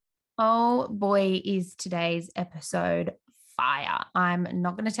Oh boy, is today's episode fire. I'm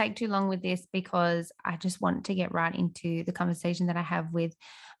not going to take too long with this because I just want to get right into the conversation that I have with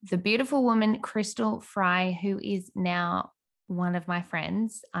the beautiful woman, Crystal Fry, who is now one of my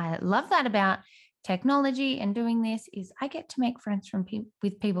friends. I love that about technology and doing this is I get to make friends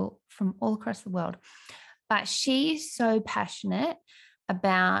with people from all across the world. But she is so passionate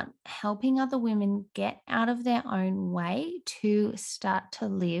about helping other women get out of their own way to start to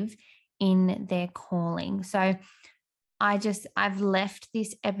live in their calling. So I've left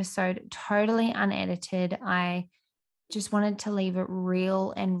this episode totally unedited. I just wanted to leave it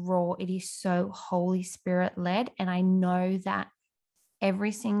real and raw. It is so Holy Spirit led. And I know that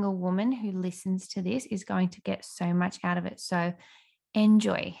every single woman who listens to this is going to get so much out of it. So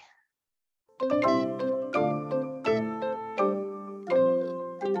enjoy.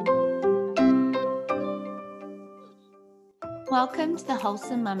 Welcome to the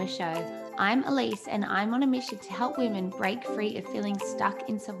Wholesome Mama Show. I'm Elise and I'm on a mission to help women break free of feeling stuck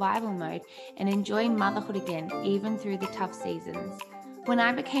in survival mode and enjoy motherhood again, even through the tough seasons. When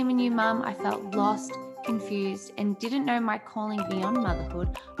I became a new mum, I felt lost, confused, and didn't know my calling beyond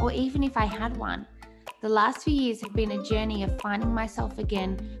motherhood, or even if I had one. The last few years have been a journey of finding myself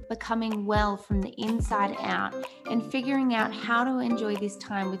again, becoming well from the inside out, and figuring out how to enjoy this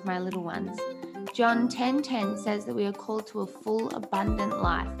time with my little ones. John 10:10 says that we are called to a full, abundant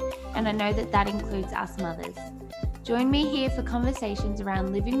life, and I know that that includes us mothers. Join me here for conversations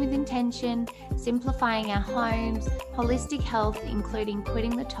around living with intention, simplifying our homes, holistic health, including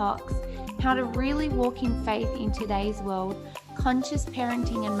quitting the tox, how to really walk in faith in today's world, conscious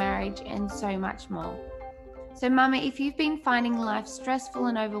parenting and marriage, and so much more. So, Mama, if you've been finding life stressful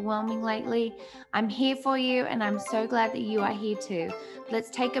and overwhelming lately, I'm here for you and I'm so glad that you are here too. Let's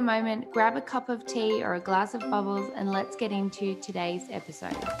take a moment, grab a cup of tea or a glass of bubbles, and let's get into today's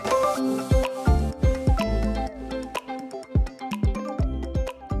episode.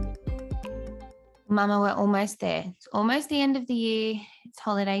 Mama, we're almost there. It's almost the end of the year. It's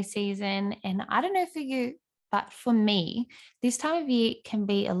holiday season. And I don't know for you, but for me, this time of year can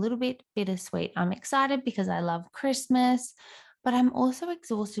be a little bit bittersweet. I'm excited because I love Christmas, but I'm also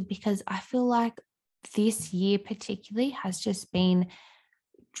exhausted because I feel like this year particularly has just been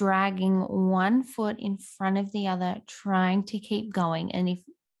dragging one foot in front of the other, trying to keep going. And if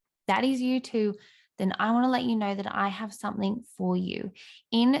that is you too, then I want to let you know that I have something for you.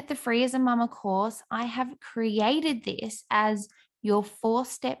 In the Free as a Mama course, I have created this as your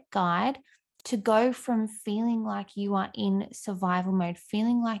 4-step guide to go from feeling like you are in survival mode,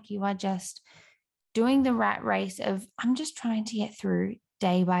 feeling like you are just doing the rat race of, I'm just trying to get through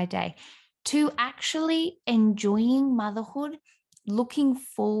day by day, to actually enjoying motherhood, looking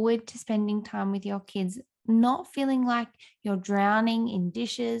forward to spending time with your kids, not feeling like you're drowning in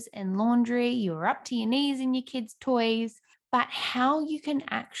dishes and laundry, you're up to your knees in your kids' toys, but how you can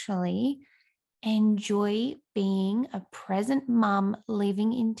actually enjoy being a present mum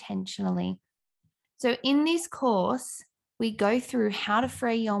living intentionally. So, in this course, we go through how to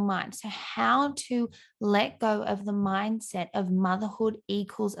free your mind. So, how to let go of the mindset of motherhood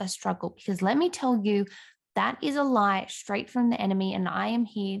equals a struggle. Because let me tell you, that is a lie straight from the enemy. And I am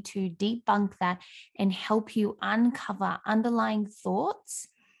here to debunk that and help you uncover underlying thoughts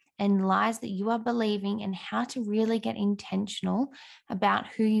and lies that you are believing and how to really get intentional about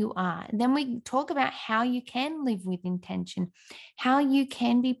who you are. And then we talk about how you can live with intention, how you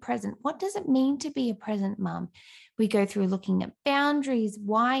can be present. What does it mean to be a present mom? We go through looking at boundaries,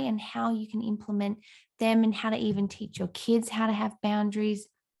 why and how you can implement them, and how to even teach your kids how to have boundaries.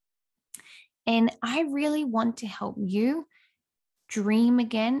 And I really want to help you dream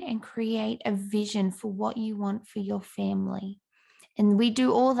again and create a vision for what you want for your family. And we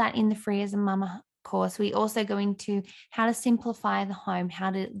do all that in the Free as a Mama course. We also go into how to simplify the home,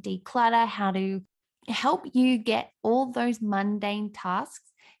 how to declutter, how to help you get all those mundane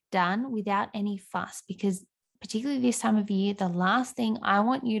tasks done without any fuss. Because, particularly this time of year, the last thing I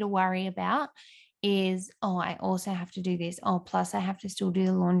want you to worry about is, oh, I also have to do this. Oh, plus I have to still do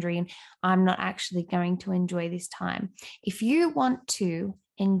the laundry and I'm not actually going to enjoy this time. If you want to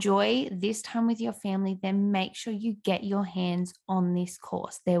enjoy this time with your family, then make sure you get your hands on this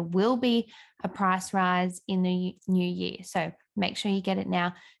course. There will be a price rise in the new year. So make sure you get it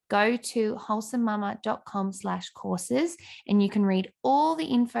now. Go to wholesomemama.com/courses and you can read all the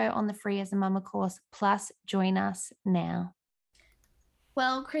info on the Free as a Mama course, plus join us now.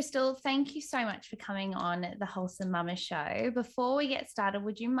 Well, Crystal, thank you so much for coming on the Wholesome Mama Show. Before we get started,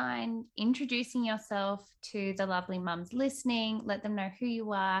 would you mind introducing yourself to the lovely mums listening? Let them know who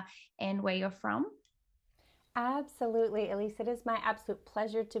you are and where you're from. Absolutely, Elise. It is my absolute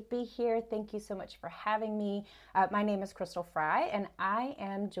pleasure to be here. Thank you so much for having me. My name is Crystal Fry, and I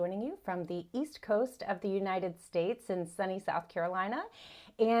am joining you from the East Coast of the United States in sunny South Carolina.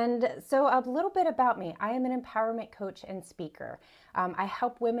 And so, a little bit about me, I am an empowerment coach and speaker. I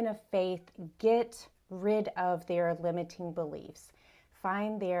help women of faith get rid of their limiting beliefs,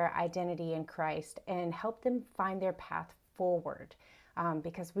 find their identity in Christ, and help them find their path forward.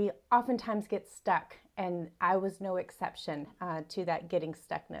 Because we oftentimes get stuck, and I was no exception to that getting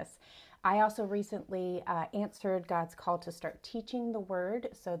stuckness. I also recently answered God's call to start teaching the Word,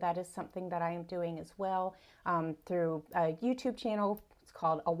 so that is something that I am doing as well through a YouTube channel. It's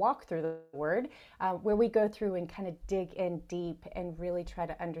called A Walk Through the Word, where we go through and kind of dig in deep and really try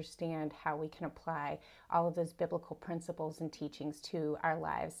to understand how we can apply all of those biblical principles and teachings to our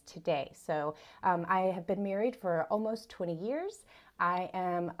lives today. So I have been married for almost 20 years. I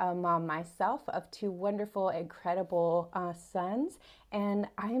am a mom myself of two wonderful, incredible sons, and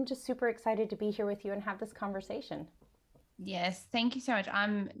I am just super excited to be here with you and have this conversation. Yes, thank you so much.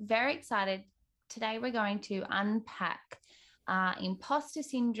 I'm very excited. Today, we're going to unpack imposter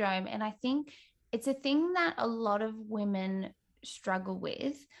syndrome. And I think it's a thing that a lot of women struggle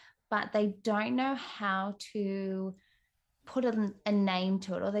with, but they don't know how to put a name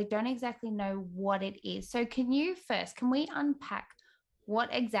to it, or they don't exactly know what it is. So, can we unpack what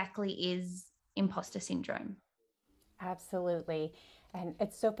exactly is imposter syndrome? Absolutely. And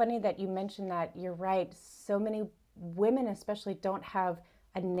it's so funny that you mentioned that. You're right. So many women, especially, don't have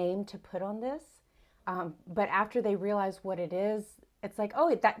a name to put on this. But after they realize what it is, it's like,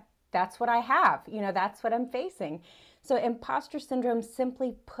 oh, that's what I have. That's what I'm facing. So, imposter syndrome,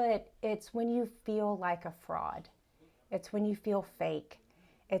 simply put, it's when you feel like a fraud. It's when you feel fake.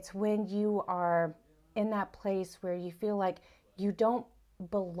 It's when you are in that place where you feel like you don't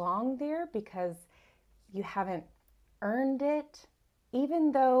belong there because you haven't earned it,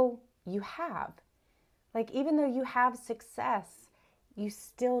 even though you have. Like, even though you have success, you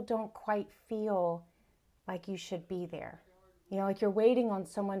still don't quite feel like you should be there. Like you're waiting on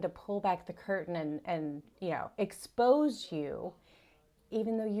someone to pull back the curtain and expose you,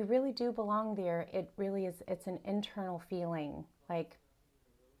 even though you really do belong there. It really is, it's an internal feeling like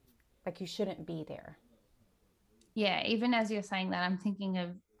you shouldn't be there. Yeah, even as you're saying that, I'm thinking of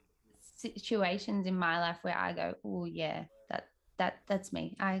situations in my life where I go, oh yeah, that's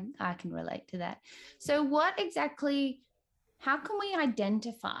me. I can relate to that. So what exactly, how can we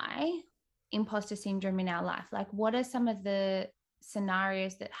identify imposter syndrome in our life? Like what are some of the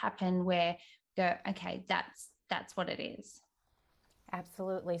scenarios that happen where go, okay, that's what it is.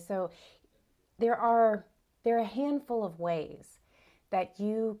 Absolutely. So there are there are a handful of ways that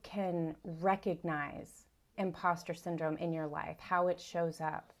you can recognize imposter syndrome in your life, how it shows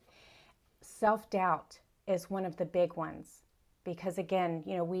up. Self-doubt is one of the big ones because again,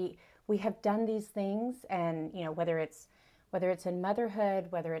 we have done these things, and whether it's in motherhood,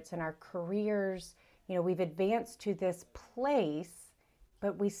 whether it's in our careers, we've advanced to this place,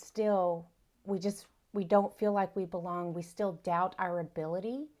 but we don't feel like we belong. We still doubt our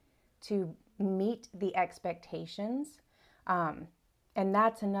ability to meet the expectations. Um, and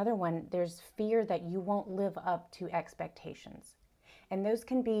that's another one. There's fear that you won't live up to expectations. And those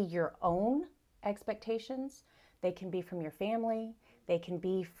can be your own expectations. They can be from your family. They can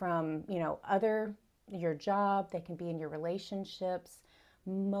be from, your job. They can be in your relationships.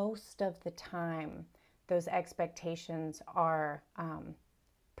 Most of the time, those expectations are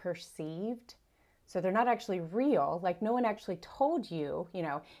perceived. So they're not actually real. Like no one actually told you,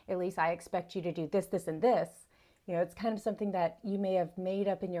 at least I expect you to do this, this, and this. It's kind of something that you may have made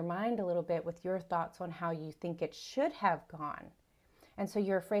up in your mind a little bit with your thoughts on how you think it should have gone. And so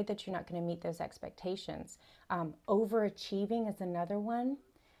you're afraid that you're not going to meet those expectations. Overachieving is another one.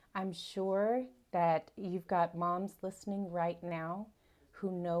 I'm sure that you've got moms listening right now who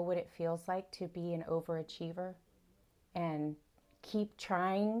know what it feels like to be an overachiever and keep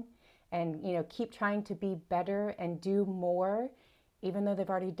trying and keep trying to be better and do more even though they've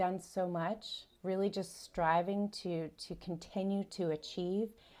already done so much, really just striving to continue to achieve.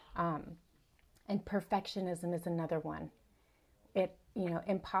 um, and perfectionism is another one.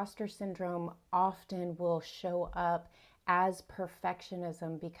 Imposter syndrome often will show up as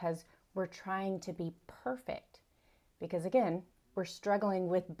perfectionism because we're trying to be perfect. Because again, we're struggling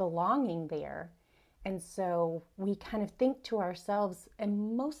with belonging there. And so we kind of think to ourselves,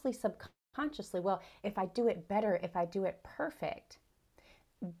 and mostly subconsciously, well, if I do it better, if I do it perfect,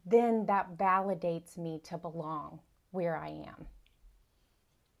 then that validates me to belong where I am.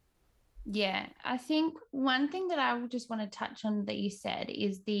 Yeah, I think one thing that I would just want to touch on that you said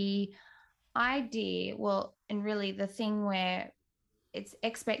is the idea, well, and really the thing where it's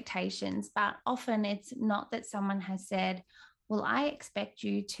expectations, but often it's not that someone has said, well, I expect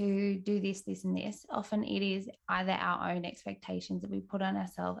you to do this, this, and this. Often it is either our own expectations that we put on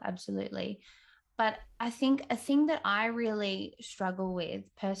ourselves, absolutely. But I think a thing that I really struggle with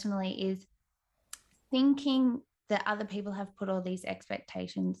personally is thinking that other people have put all these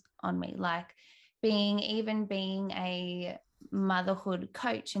expectations on me, like being a motherhood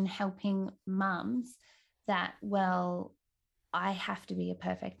coach and helping mums that, well, I have to be a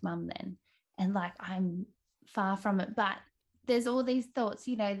perfect mum then. And like I'm far from it. But there's all these thoughts,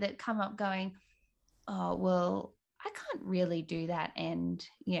 that come up going, oh, well, I can't really do that. And,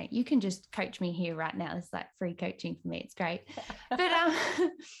 you can just coach me here right now. It's like free coaching for me. It's great. But,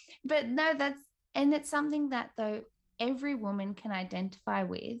 but no, and it's something that though every woman can identify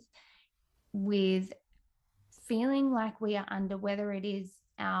with feeling like we are under, whether it is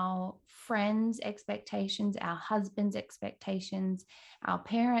our friends' expectations, our husband's expectations, our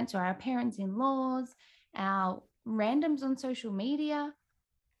parents or our parents in laws, our randoms on social media.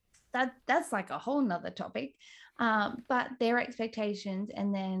 That's like a whole nother topic. But their expectations,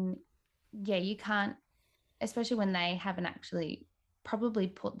 and then, yeah, you can't, especially when they haven't actually probably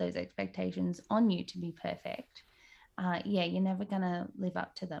put those expectations on you to be perfect. Yeah, you're never going to live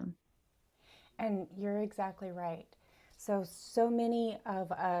up to them. And you're exactly right. So many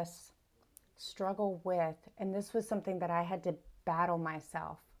of us struggle with, and this was something that I had to battle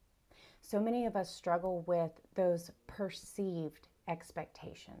myself. So many of us struggle with those perceived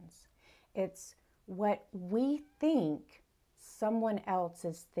expectations. It's what we think someone else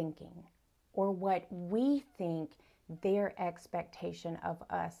is thinking, or what we think their expectation of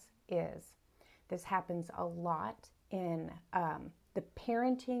us is. This happens a lot in the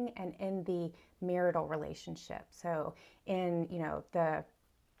parenting and in the marital relationship. So in, the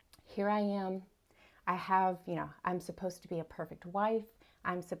here I am, I have, I'm supposed to be a perfect wife.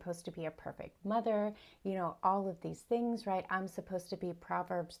 I'm supposed to be a perfect mother, all of these things, right? I'm supposed to be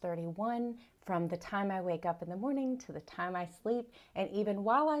Proverbs 31 from the time I wake up in the morning to the time I sleep. And even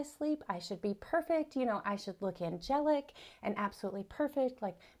while I sleep, I should be perfect. I should look angelic and absolutely perfect.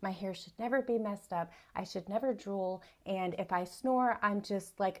 Like my hair should never be messed up. I should never drool. And if I snore, I'm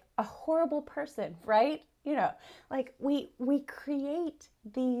just like a horrible person, right? Like we create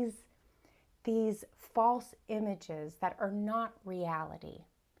these false images that are not reality.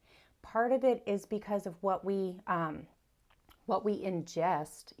 Part of it is because of what we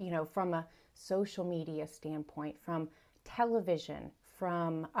ingest, from a social media standpoint, from television,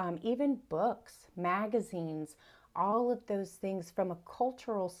 from even books, magazines, all of those things from a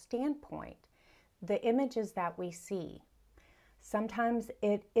cultural standpoint. The images that we see, sometimes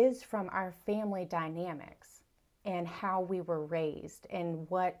it is from our family dynamics and how we were raised and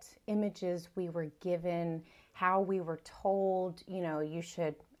what images we were given, how we were told, you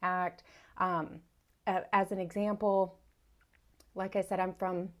should act. As an example, like I said, I'm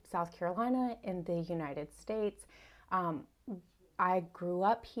from South Carolina in the United States. Um, I grew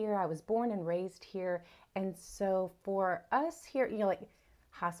up here. I was born and raised here. And so for us here, like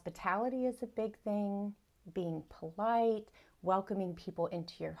hospitality is a big thing, being polite, welcoming people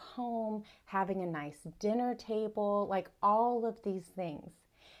into your home, having a nice dinner table, like all of these things.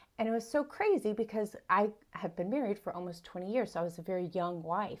 And it was so crazy because I have been married for almost 20 years, so I was a very young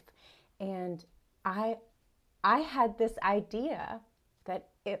wife. And I I had this idea that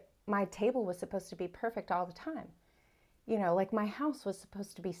my table was supposed to be perfect all the time. Like my house was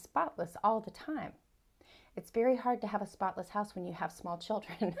supposed to be spotless all the time. It's very hard to have a spotless house when you have small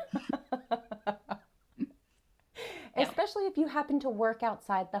children. Yeah. Especially if you happen to work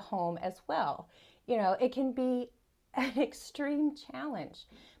outside the home as well. It can be an extreme challenge,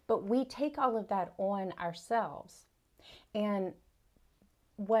 but we take all of that on ourselves. And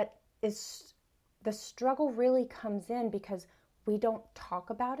what is the struggle really comes in because we don't talk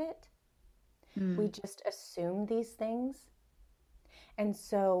about it. We Mm. just assume these things. And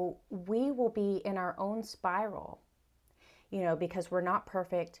so we will be in our own spiral, because we're not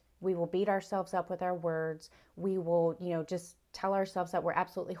perfect. We will beat ourselves up with our words. We will, just tell ourselves that we're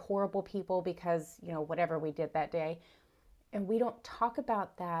absolutely horrible people because, whatever we did that day. And we don't talk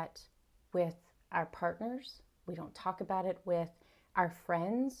about that with our partners. We don't talk about it with our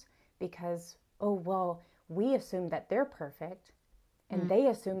friends because, oh, well, we assume that they're perfect and Mm. they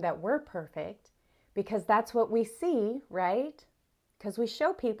assume that we're perfect because that's what we see, right? Because we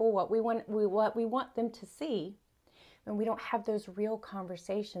show people what what we want them to see, and we don't have those real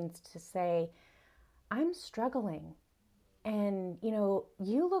conversations to say, I'm struggling, and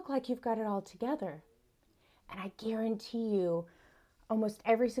you look like you've got it all together, and I guarantee you, almost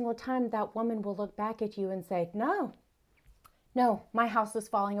every single time that woman will look back at you and say, no, no, my house is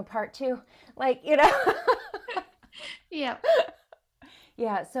falling apart too. Like, Yeah.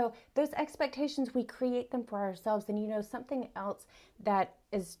 Yeah, so those expectations, we create them for ourselves. And something else that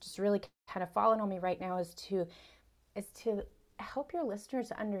is just really kind of falling on me right now is to help your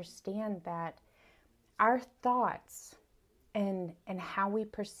listeners understand that our thoughts and how we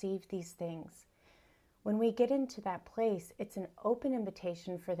perceive these things, when we get into that place, it's an open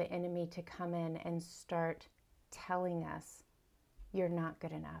invitation for the enemy to come in and start telling us, you're not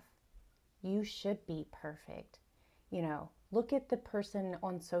good enough. You should be perfect. Look at the person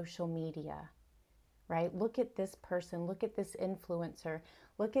on social media, right? Look at this person, look at this influencer,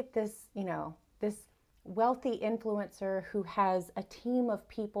 look at this, this wealthy influencer who has a team of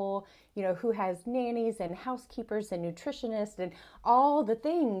people, who has nannies and housekeepers and nutritionists and all the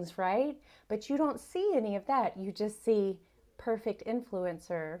things, right? But you don't see any of that. You just see perfect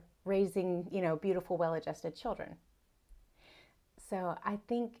influencer raising, beautiful, well-adjusted children. So I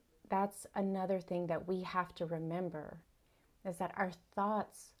think that's another thing that we have to remember, is that our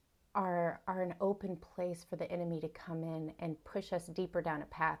thoughts are an open place for the enemy to come in and push us deeper down a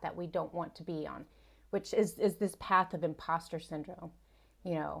path that we don't want to be on, which is this path of imposter syndrome,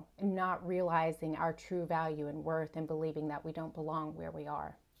 not realizing our true value and worth and believing that we don't belong where we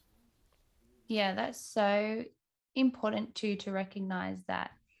are. Yeah, that's so important too, to recognize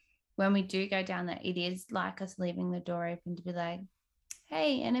that when we do go down that, it is like us leaving the door open to be like,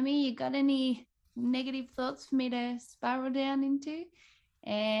 hey, enemy, you got any negative thoughts for me to spiral down into?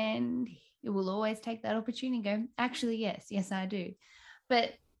 And it will always take that opportunity and go, actually, yes, I do.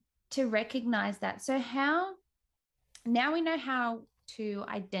 But to recognize that. So now we know how to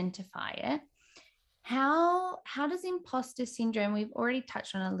identify it. How does imposter syndrome, we've already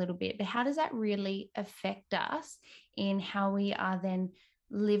touched on a little bit, but how does that really affect us in how we are then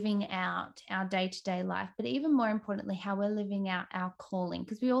living out our day-to-day life, but even more importantly, how we're living out our calling?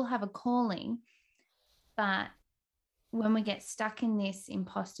 Because we all have a calling, but when we get stuck in this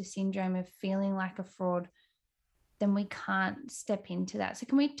imposter syndrome of feeling like a fraud, then we can't step into that. So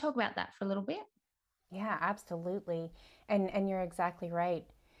can we talk about that for a little bit? Yeah, absolutely. And you're exactly right.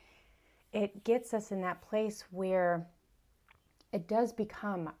 It gets us in that place where it does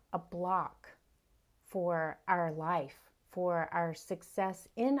become a block for our life, for our success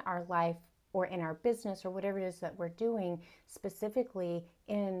in our life or in our business or whatever it is that we're doing, specifically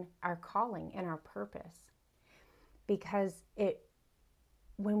in our calling, in our purpose. Because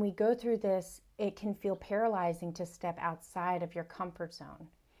when we go through this, it can feel paralyzing to step outside of your comfort zone.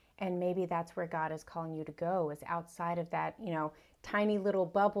 And maybe that's where God is calling you to go, is outside of that, tiny little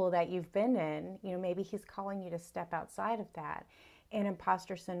bubble that you've been in. Maybe He's calling you to step outside of that. And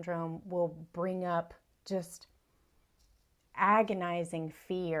imposter syndrome will bring up just agonizing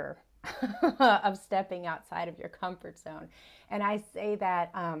fear of stepping outside of your comfort zone. And I say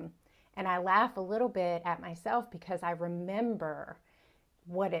that, and I laugh a little bit at myself because I remember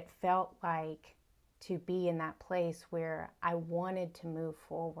what it felt like to be in that place where I wanted to move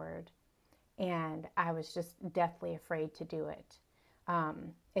forward and I was just deathly afraid to do it.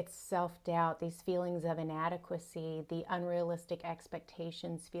 It's self-doubt, these feelings of inadequacy, the unrealistic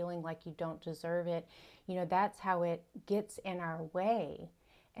expectations, feeling like you don't deserve it. That's how it gets in our way.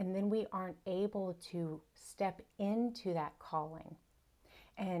 And then we aren't able to step into that calling.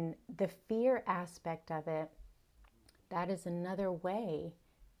 And the fear aspect of it, that is another way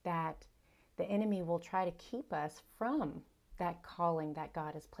that the enemy will try to keep us from that calling that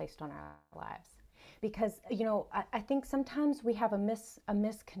God has placed on our lives. Because, I think sometimes we have a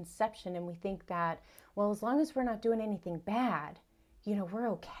misconception and we think that, well, as long as we're not doing anything bad, we're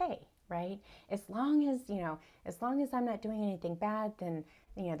okay, right? As long as I'm not doing anything bad, then,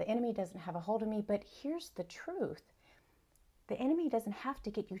 the enemy doesn't have a hold of me. But here's the truth. The enemy doesn't have to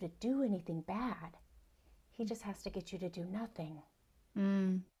get you to do anything bad. He just has to get you to do nothing.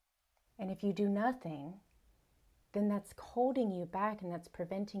 Mm. And if you do nothing, then that's holding you back and that's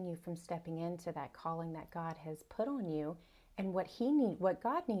preventing you from stepping into that calling that God has put on you and what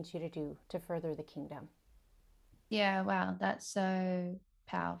God needs you to do to further the kingdom. Yeah, wow, that's so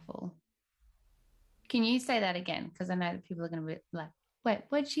powerful. Can you say that again? Because I know that people are going to be like, wait,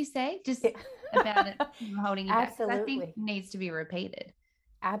 what did she say? Just Yeah. about it holding you back. Because I think Absolutely. it needs to be repeated.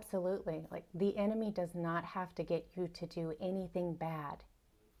 Absolutely. Like, the enemy does not have to get you to do anything bad.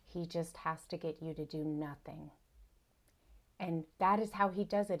 He just has to get you to do nothing. And that is how he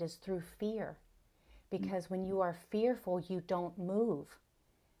does it, is through fear. Because when you are fearful, you don't move.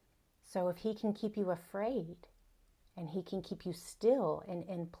 So if he can keep you afraid and he can keep you still and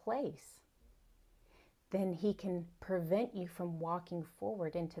in place, then he can prevent you from walking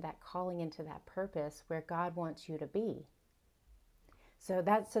forward into that calling, into that purpose where God wants you to be.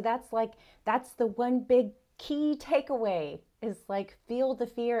 That's the one big key takeaway is like feel the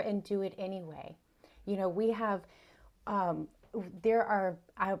fear and do it anyway. You know, we have there are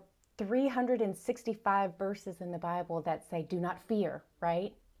 365 verses in the Bible that say do not fear,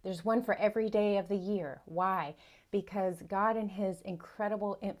 right? There's one for every day of the year. Why? Because God in his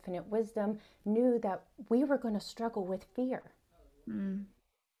incredible infinite wisdom knew that we were going to struggle with fear. Mm.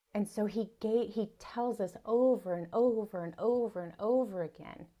 And so he tells us over and over and over and over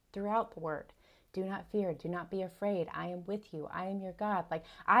again throughout the word, do not fear, do not be afraid. I am with you. I am your God. Like,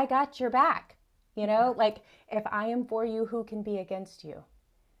 I got your back. You know, like if I am for you, who can be against you?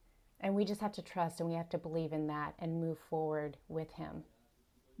 And we just have to trust and we have to believe in that and move forward with him.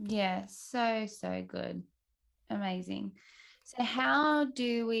 Yeah, so, so good. Amazing. So, how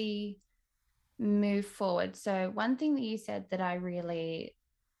do we move forward? So, one thing that you said that I really,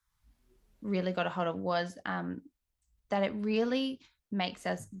 really got a hold of was that it really makes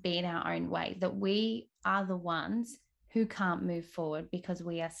us be in our own way, that we are the ones who can't move forward because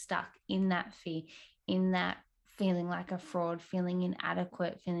we are stuck in that fear, in that feeling like a fraud, feeling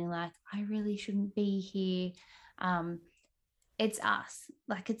inadequate, feeling like I really shouldn't be here. Um, it's us,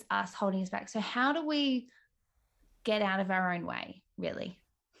 like it's us holding us back. So, how do we get out of our own way, really?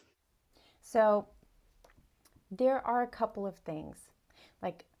 So there are a couple of things.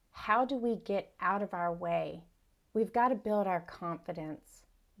 Like, how do we get out of our way? We've got to build our confidence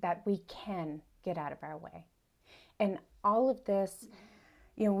that we can get out of our way. And all of this,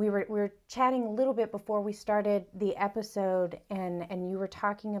 you know, we were chatting a little bit before we started the episode, and you were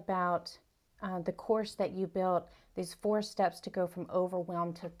talking about the course that you built, these 4 steps to go from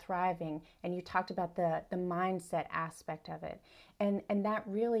overwhelmed to thriving, and you talked about the mindset aspect of it, and that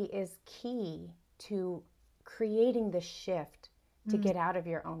really is key to creating the shift to get out of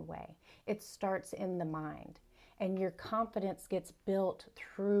your own way. It starts in the mind, and your confidence gets built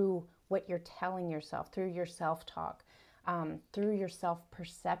through what you're telling yourself, through your self-talk, through your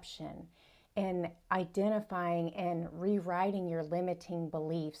self-perception, and identifying and rewriting your limiting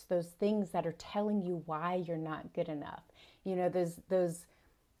beliefs, those things that are telling you why you're not good enough. You know, those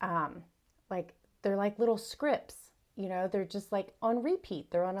like they're like little scripts. You know, they're just like on repeat.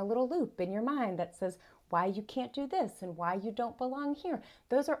 They're on a little loop in your mind that says why you can't do this and why you don't belong here.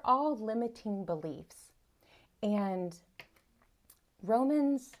 Those are all limiting beliefs. And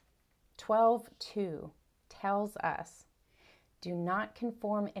Romans 12:2 tells us, do not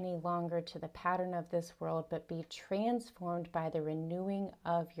conform any longer to the pattern of this world, but be transformed by the renewing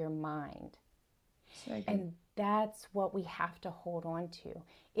of your mind. So good. And that's what we have to hold on to.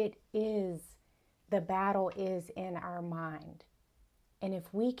 The battle is in our mind. And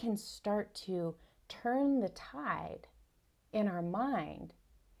if we can start to turn the tide in our mind,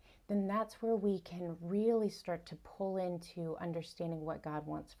 then that's where we can really start to pull into understanding what God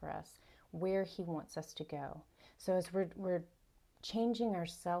wants for us, where he wants us to go. So as we're changing our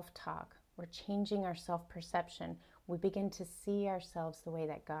self-talk, we're changing our self-perception, we begin to see ourselves the way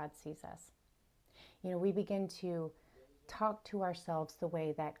that God sees us. You know, we begin to talk to ourselves the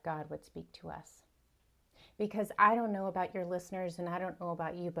way that God would speak to us. Because I don't know about your listeners and I don't know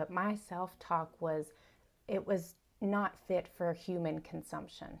about you, but my self-talk was not fit for human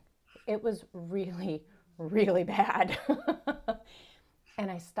consumption. It was really, really bad. And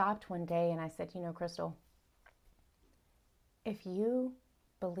I stopped one day and I said, you know, Crystal, if you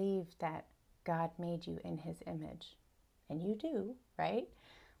believe that God made you in his image, and you do, right?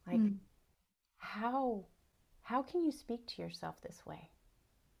 Like, how can you speak to yourself this way?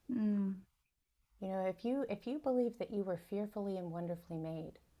 Mm. You know, if you believe that you were fearfully and wonderfully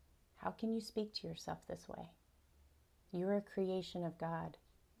made, how can you speak to yourself this way? You're a creation of God.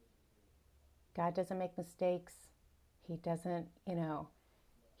 God doesn't make mistakes. He doesn't, you know,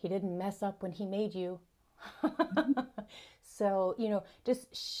 he didn't mess up when he made you. So, you know,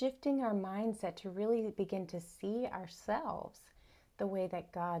 just shifting our mindset to really begin to see ourselves the way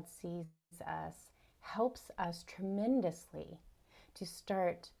that God sees us helps us tremendously to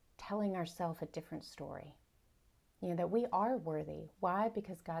start telling ourselves a different story. You know, that we are worthy. Why?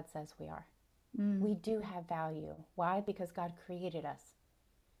 Because God says we are. We do have value. Why? Because God created us.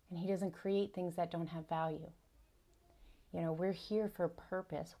 And he doesn't create things that don't have value. You know, we're here for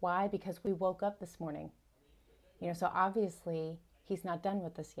purpose. Why? Because we woke up this morning. You know, so obviously he's not done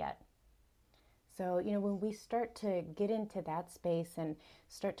with us yet. So, when we start to get into that space and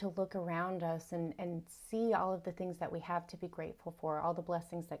start to look around us and see all of the things that we have to be grateful for, all the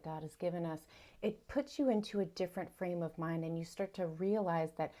blessings that God has given us, it puts you into a different frame of mind, and you start to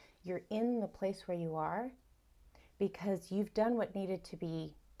realize that you're in the place where you are because you've done what needed to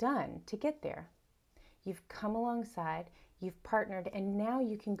be done to get there. You've come alongside, you've partnered, and now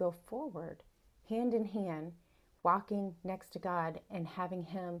you can go forward hand in hand, walking next to God and having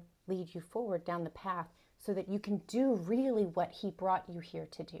Him lead you forward down the path so that you can do really what He brought you here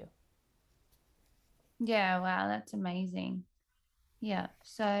to do. Yeah, wow, that's amazing. Yeah.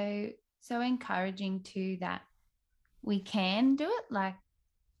 So encouraging too that we can do it, like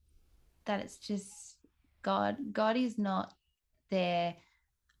that it's just God. God is not there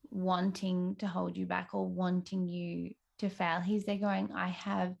wanting to hold you back or wanting you to fail. He's there going, I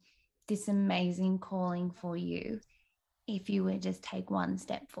have this amazing calling for you. If you would just take one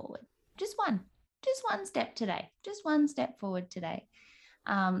step forward, just one step today, just one step forward today.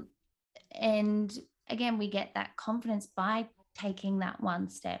 Um, and again, we get that confidence by taking that one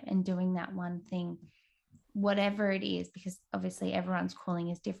step and doing that one thing, whatever it is, because obviously everyone's calling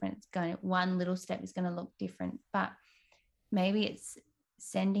is different. It's going, one little step is going to look different, but maybe it's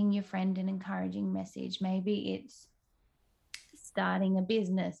sending your friend an encouraging message. Maybe it's starting a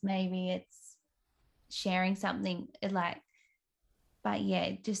business. Maybe it's sharing something like, but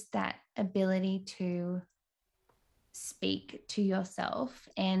yeah, just that ability to speak to yourself.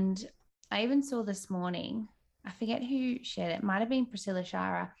 And I even saw this morning, I forget who shared it, might have been Priscilla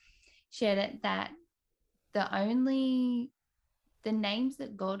Shara, shared it, that the names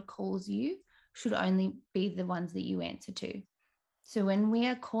that God calls you should only be the ones that you answer to. So when we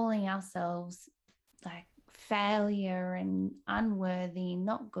are calling ourselves like failure and unworthy,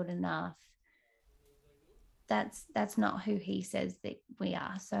 not good enough, that's not who He says that we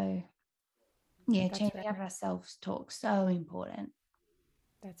are. So yeah, That's changing right. up our self-talk, so important.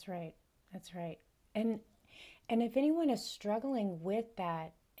 That's right. That's right. And and if anyone is struggling with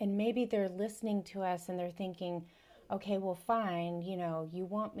that, and maybe they're listening to us and they're thinking, okay, well, fine, you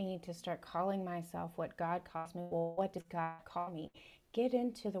want me to start calling myself what God calls me. Well, what does God call me? Get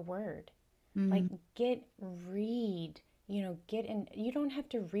into the Word. Like, Mm, read, get in. You don't have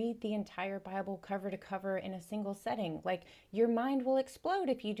to read the entire Bible cover to cover in a single setting. Like, your mind will explode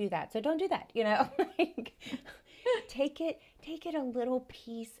if you do that. So don't do that. Like, take it a little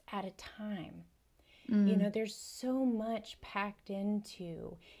piece at a time. mm, There's so much packed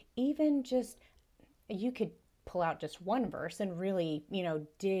into even just, you could pull out just one verse and really,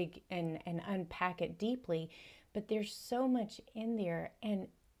 dig and unpack it deeply, but there's so much in there. And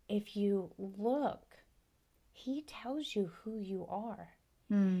if you look, he tells you who you are.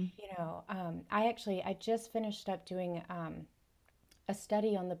 mm, I just finished up doing a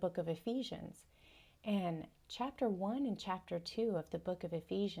study on the book of Ephesians, and chapter 1 and chapter 2 of the book of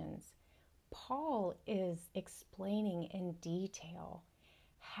Ephesians, Paul is explaining in detail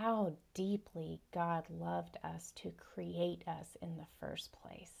how deeply God loved us to create us in the first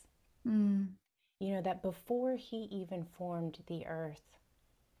place. mm, That before he even formed the earth,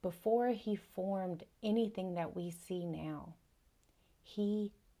 before he formed anything that we see now,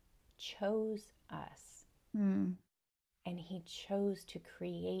 he chose us, mm. and he chose to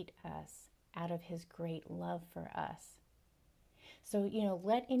create us out of his great love for us. So,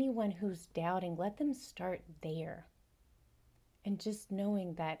 let anyone who's doubting, let them start there. And just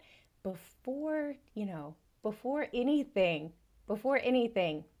knowing that before, before anything,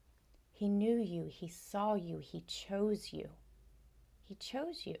 he knew you, he saw you, he chose you. He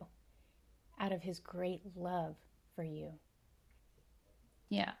chose you out of his great love for you.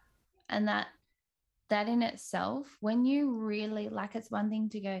 Yeah. And that in itself, when you really, like, it's one thing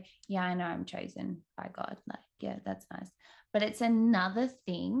to go, yeah, I know I'm chosen by God, like, yeah, that's nice, but it's another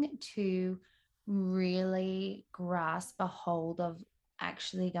thing to really grasp a hold of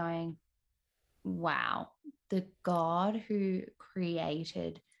actually going, wow, the God who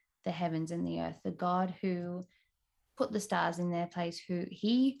created the heavens and the earth, the God who put the stars in their place, who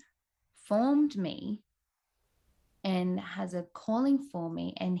He formed me and has a calling for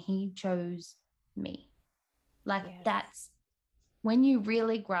me, and He chose me. Like, Yes. that's when you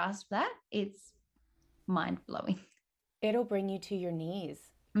really grasp that, it's mind blowing. It'll bring you to your knees.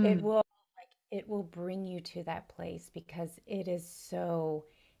 It Mm, will it will bring you to that place because it's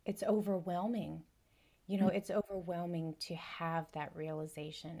overwhelming. mm, It's overwhelming to have that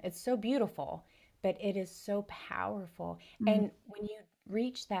realization. It's so beautiful, but it is so powerful. mm, And when you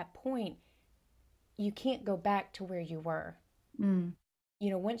reach that point, you can't go back to where you were. mm,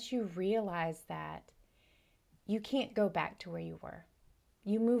 Once you realize that, you can't go back to where you were.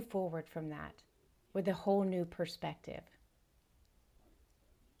 You move forward from that. with a whole new perspective.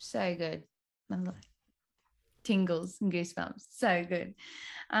 So good. I'm like tingles and goosebumps. So good.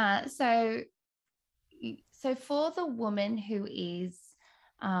 Uh, so, so for the woman who is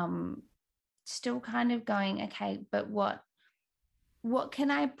um, still kind of going, okay, but what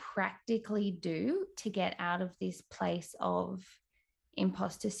can I practically do to get out of this place of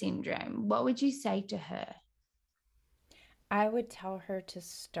imposter syndrome? What would you say to her? I would tell her to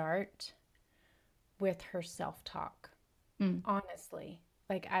start with her self talk. Mm, Honestly,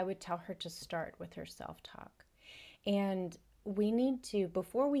 like I would tell her to start with her self talk. And we need to,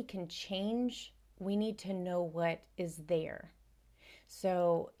 before we can change, we need to know what is there.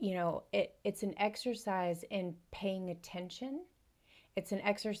 So, it's an exercise in paying attention. It's an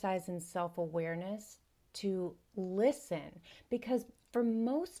exercise in self awareness to listen. Because for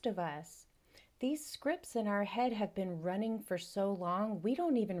most of us, these scripts in our head have been running for so long, we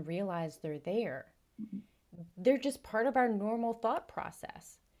don't even realize they're there. They're just part of our normal thought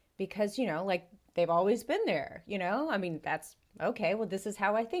process because, like they've always been there, I mean, that's okay. Well, this is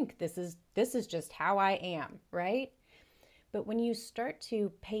how I think. This is just how I am, right? But when you start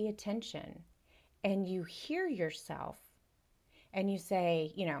to pay attention and you hear yourself and you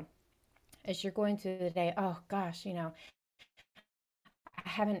say, as you're going through the day, oh gosh, I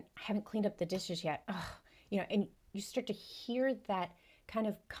haven't cleaned up the dishes yet. Oh, and you start to hear that kind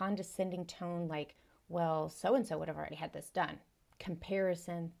of condescending tone, like, well, so and so would have already had this done.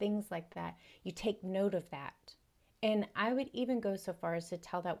 Comparison, things like that. You take note of that. And I would even go so far as to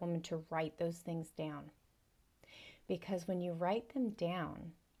tell that woman to write those things down. Because when you write them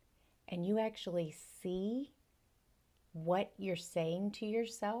down and you actually see what you're saying to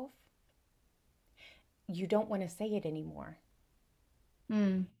yourself, you don't want to say it anymore.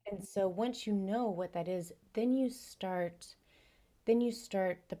 mm. And so once you know what that is, then you start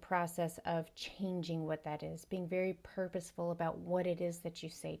the process of changing what that is, being very purposeful about what it is that you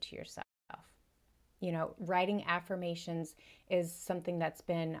say to yourself. Writing affirmations is something that's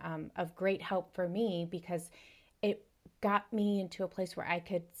been of great help for me because it got me into a place where I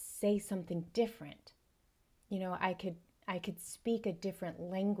could say something different. I could speak a different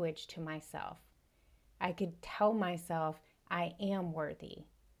language to myself. I could tell myself I am worthy.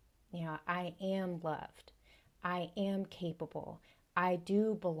 I am loved. I am capable. I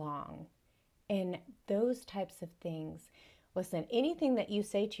do belong. And those types of things. Listen, anything that you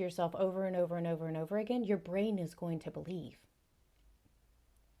say to yourself over and over and over and over again, your brain is going to believe.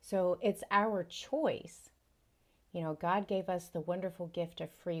 So it's our choice. God gave us the wonderful gift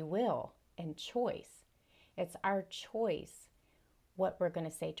of free will and choice. It's our choice what we're going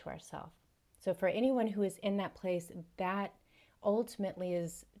to say to ourselves. So for anyone who is in that place, that ultimately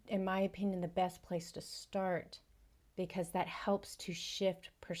is, in my opinion, the best place to start because that helps to shift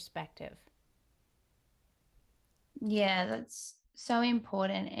perspective. Yeah, that's so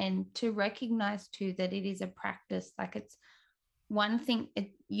important. And to recognize too that it is a practice. Like it's one thing,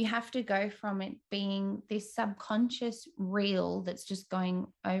 you have to go from it being this subconscious reel that's just going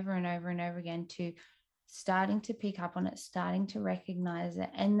over and over and over again to starting to pick up on it, starting to recognize it.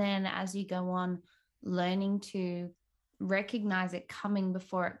 And then as you go on, learning to recognize it coming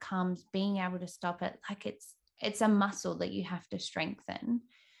before it comes, being able to stop it. Like it's a muscle that you have to strengthen.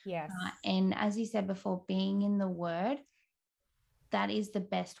 Yes, And as you said before, being in the word, that is the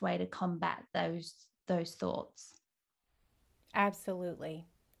best way to combat those thoughts. absolutely.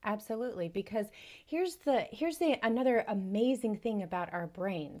 Absolutely, because here's the another amazing thing about our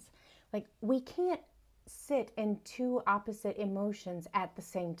brains. Like we can't sit in two opposite emotions at the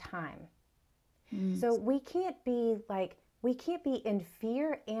same time. Mm. So we can't be in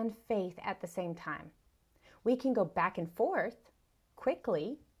fear and faith at the same time. We can go back and forth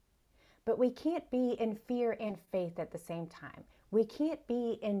quickly, but we can't be in fear and faith at the same time. We can't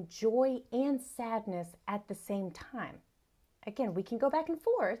be in joy and sadness at the same time. Again, we can go back and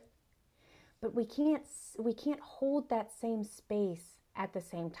forth, but we can't hold that same space at the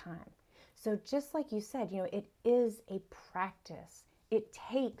same time. So just like you said, it is a practice. It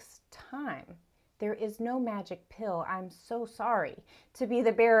takes time. There is no magic pill. I'm so sorry to be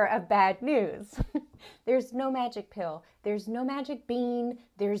the bearer of bad news. There's no magic pill. There's no magic bean.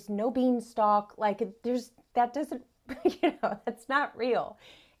 There's no beanstalk. Like that doesn't, that's not real.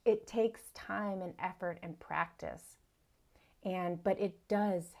 It takes time and effort and practice. But it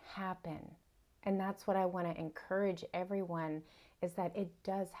does happen. And that's what I want to encourage everyone is that it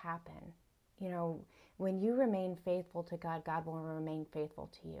does happen. You know, when you remain faithful to God, God will remain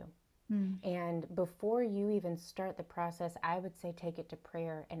faithful to you. Mm. And before you even start the process, I would say take it to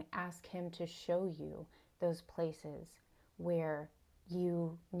prayer and ask Him to show you those places where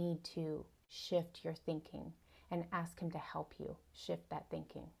you need to shift your thinking and ask him to help you shift that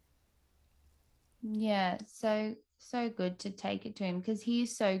thinking. Yeah, so good to take it to him, because he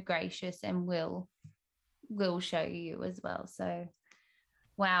is so gracious and will show you as well. So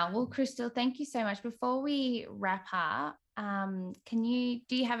wow. Well, Crystal, thank you so much. Before we wrap up, do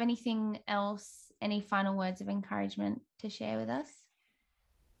you have anything else, any final words of encouragement to share with us?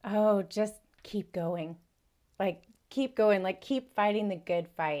 Oh, just keep going. Keep going. Keep fighting the good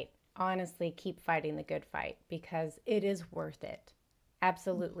fight. Honestly, keep fighting the good fight, because it is worth it.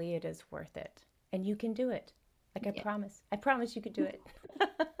 Absolutely, it is worth it. And you can do it. I promise. I promise you can do it.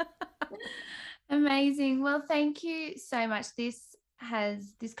 Amazing. Well, thank you so much. This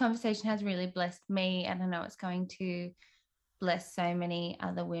conversation has really blessed me, and I know it's going to bless so many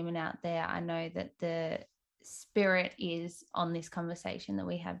other women out there. I know that the spirit is on this conversation that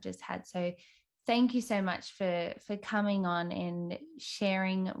we have just had. So thank you so much for coming on and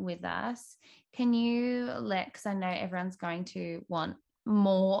sharing with us. Can you because I know everyone's going to want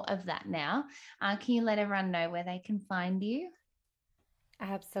more of that now. Can you let everyone know where they can find you?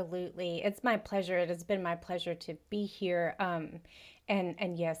 Absolutely. It's my pleasure. It has been my pleasure to be here. And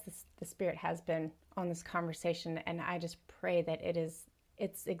yes, the Spirit has been on this conversation, and I just pray that it's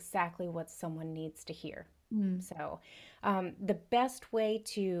exactly what someone needs to hear. So, the best way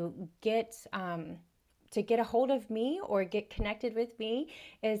to get a hold of me or get connected with me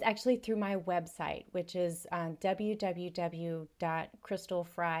is actually through my website, which is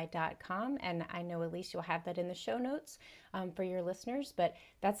www.crystalfry.com. And I know, Elise, you'll have that in the show notes for your listeners, but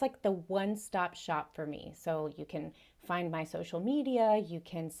that's like the one-stop shop for me. So you can find my social media, you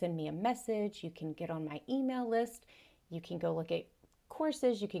can send me a message, you can get on my email list, you can go look at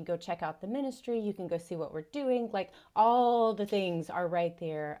courses, you can go check out the ministry, you can go see what we're doing. All the things are right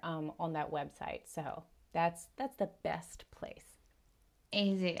there on that website. So that's the best place.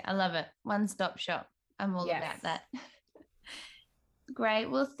 Easy. I love it. One-stop shop. I'm all about that. Great.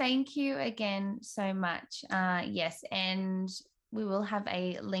 Well, thank you again so much. Yes, and we will have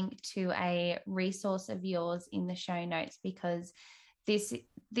a link to a resource of yours in the show notes, because this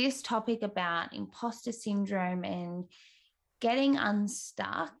topic about imposter syndrome and getting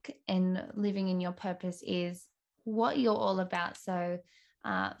unstuck and living in your purpose is what you're all about. So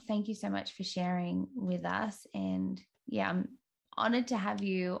thank you so much for sharing with us. And yeah, I'm honored to have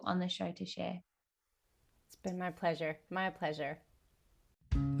you on the show to share. It's been my pleasure. My pleasure.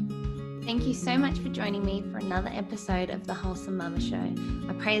 Thank you so much for joining me for another episode of the Wholesome Mama Show.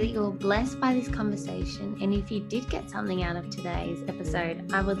 I pray that you're blessed by this conversation. And if you did get something out of today's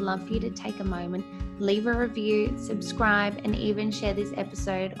episode, I would love for you to take a moment, leave a review, subscribe, and even share this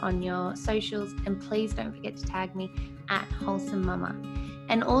episode on your socials. And please don't forget to tag me at Wholesome Mama.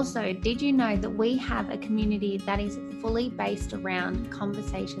 And also, did you know that we have a community that is fully based around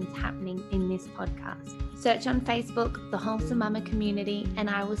conversations happening in this podcast? Search on Facebook, the Wholesome Mama Community, and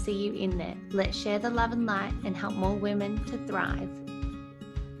I will see you in there. Let's share the love and light and help more women to thrive.